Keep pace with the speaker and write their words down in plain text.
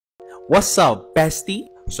What's up, bestie?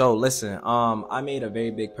 So listen, I made a very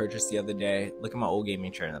big purchase the other day. Look at my old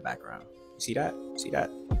gaming chair in the background. See that? See that?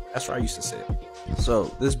 That's where I used to sit. So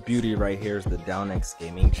this beauty right here is the Down X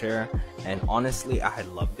gaming chair, and honestly, I had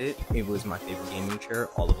loved it. It was my favorite gaming chair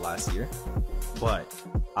all of last year. But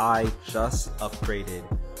I just upgraded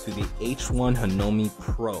to the H1 Hinomi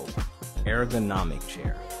Pro ergonomic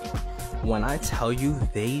chair. When I tell you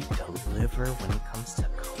they deliver when it comes to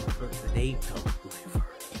comfort, they deliver.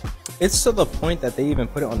 It's to the point that they even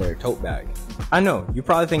put it on their tote bag. I know, you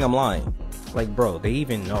probably think I'm lying. Like, bro, they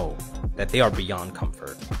even know that they are beyond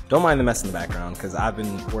comfort. Don't mind the mess in the background, because I've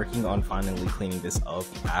been working on finally cleaning this up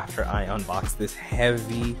after I unboxed this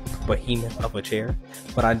heavy behemoth of a chair.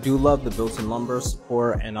 But I do love the built-in lumbar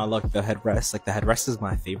support, and I love the headrest. Like, the headrest is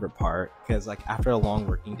my favorite part, because like after a long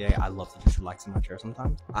working day, I love to just relax in my chair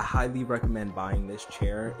sometimes. I highly recommend buying this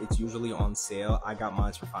chair. It's usually on sale. I got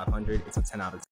mine for $500. It's a 10 out of 10.